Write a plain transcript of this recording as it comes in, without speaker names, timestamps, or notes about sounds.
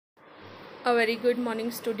A very good morning,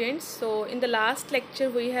 students. So in the last lecture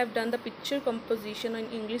we have done the picture composition in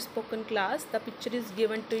English spoken class. The picture is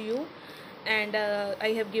given to you and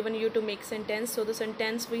I have given you to make sentence. So the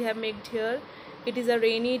sentence we have made here: it is a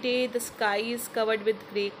rainy day, the sky is covered with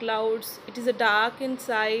grey clouds, it is a dark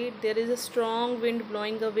inside, there is a strong wind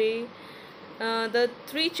blowing away. The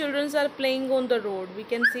three children are playing on the road. We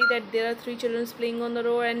can see that there are three children playing on the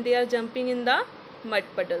road and they are jumping in the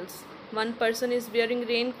mud puddles. One person is wearing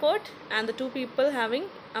raincoat and the two people having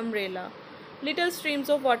umbrella. Little streams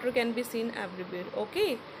of water can be seen everywhere.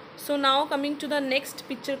 Okay, so now coming to the next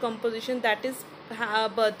picture composition, that is a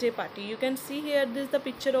birthday party. You can see here this is the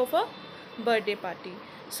picture of a birthday party.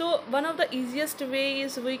 So one of the easiest way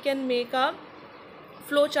is we can make a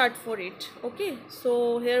flow chart for it. Okay,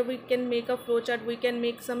 so here we can make a flow chart. We can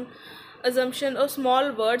make some assumption or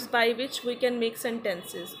small words by which we can make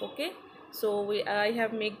sentences. Okay, so I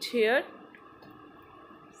have made here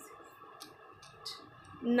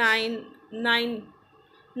nine nine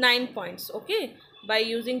nine points. Okay, by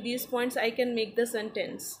using these points I can make the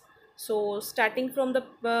sentence. So starting from the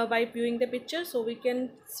by viewing the picture, so we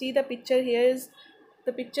can see the picture here is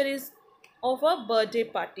the picture is of a birthday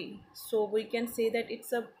party. So we can say that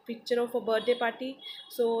it's a picture of a birthday party.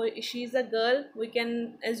 So she's a girl, we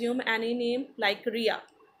can assume any name like Ria.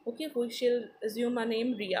 Okay, we shall assume a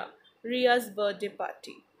name Ria. Ria's birthday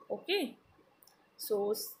party. Okay,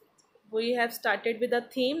 so we have started with a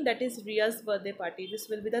theme, that is Ria's birthday party. This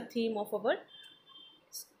will be the theme of our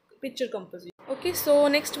picture composition. Okay, so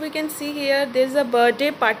next we can see here there is a birthday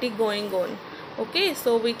party going on. Okay,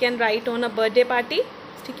 so we can write on a birthday party.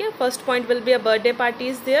 Okay, first point will be a birthday party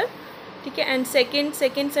is there. Okay, and second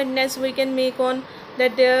sentence we can make on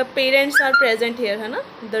that their parents are present here, है ना?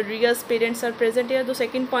 The Ria's parents are present here. The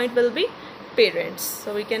second point will be parents.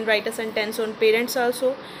 So we can write a sentence on parents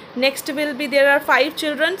also. Next will be there are 5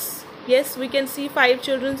 children. Yes, we can see 5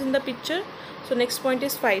 children in the picture. So next point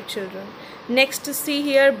is 5 children. Next see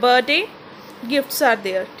here birthday gifts are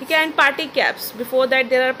there. Okay, and party caps. Before that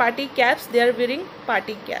there are party caps. They are wearing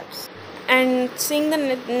party caps. And seeing the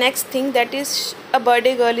next thing, that is a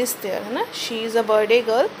birthday girl is there, na? She is a birthday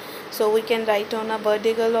girl, so we can write on a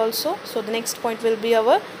birthday girl also. So the next point will be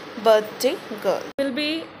our birthday girl. Will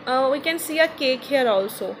be we can see a cake here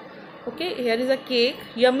also. Okay, here is a cake,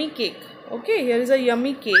 yummy cake. Okay, here is a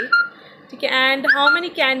yummy cake. Okay, and how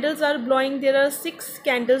many candles are blowing? There are 6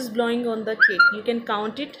 candles blowing on the cake. You can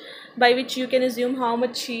count it, by which you can assume how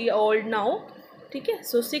much she old now. Okay,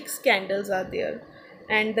 so 6 candles are there.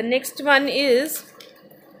 And the next one is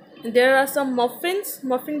there are some muffins.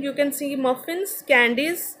 You can see muffins,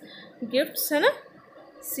 candies, gifts, है ना?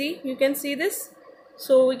 See, you can see this.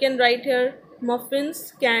 So we can write here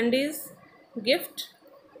muffins, candies, gift.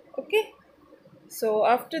 Okay, so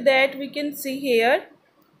after that we can see here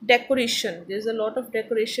decoration. There's a lot of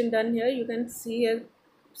decoration done here. You can see here,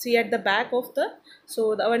 see at the back of the,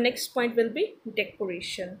 so our next point will be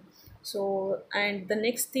decoration. So and the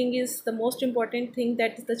next thing is the most important thing,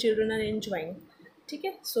 that is the children are enjoying.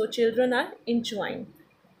 Okay, so children are enjoying.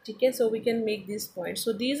 Okay, so we can make these points.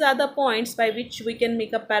 So these are the points by which we can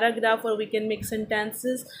make a paragraph or we can make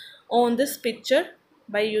sentences on this picture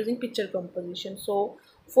by using picture composition. So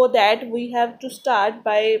for that we have to start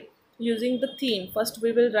by using the theme. First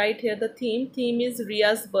we will write here the theme is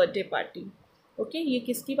Ria's birthday party. Okay, ये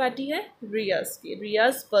किसकी party है? रियाज की,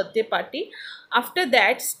 रियाज birthday party. After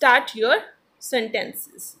that start your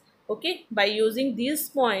sentences. Okay, by using these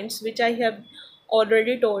points which I have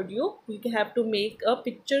already told you, you have to make a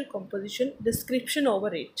picture composition description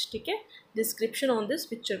over it. ठीक है, description on this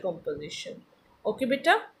picture composition. Okay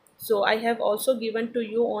beta, so I have also given to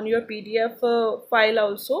you on your PDF file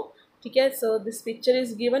also. ठीक है, so this picture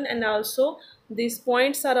is given and also these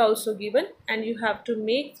points are also given and you have to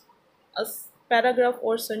make a paragraph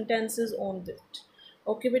or sentences on that.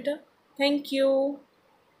 Okay beta, thank you.